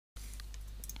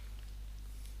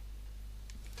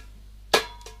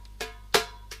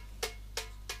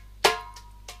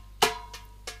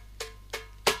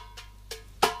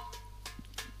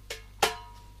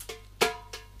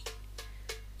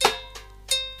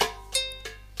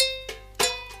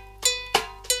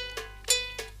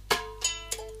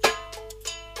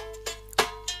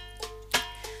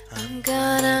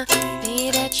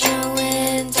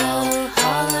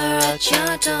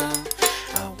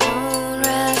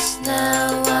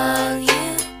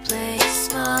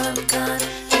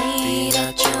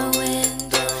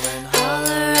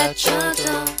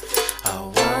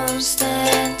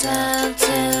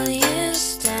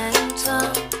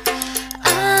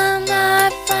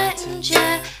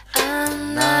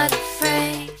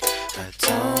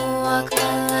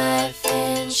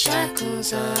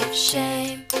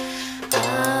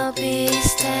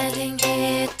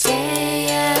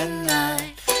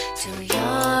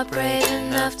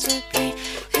to be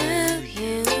who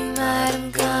you might.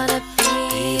 I'm gonna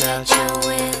beat at your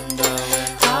window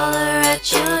and holler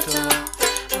at your door.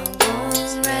 I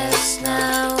won't rest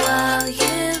now while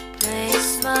you play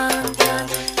smart. I'm gonna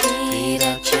beat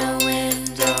at your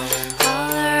window and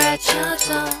holler at your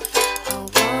door. I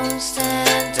won't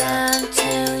stand down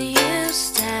till you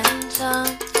stand tall.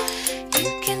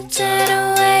 You can turn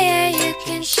away and you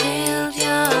can shield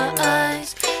your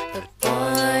eyes, but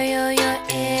boy, you're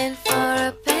in for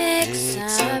a big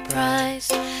surprise.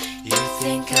 You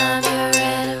think I'm your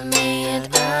enemy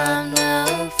and I'm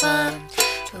no fun,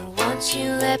 but once you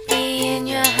let me in,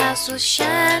 your house will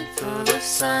shine full of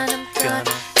sun. I'm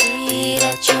gonna beat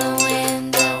at your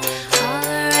window and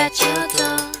holler at your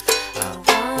door. I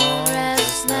won't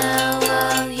rest now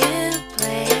while you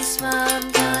play smart.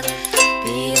 I'm gonna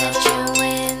beat at your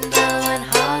window and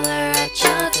holler at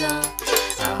your door.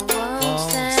 I won't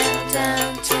stand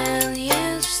down till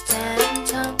you stand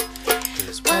tall.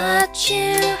 'Cause what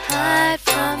you hide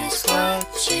from is what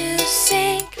you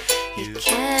seek. You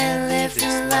can't live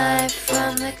the life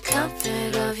from the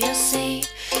comfort of your seat.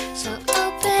 So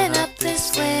open up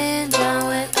this window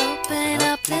and open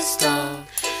up this door.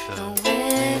 The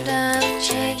wind of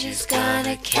change is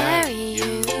gonna carry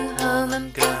you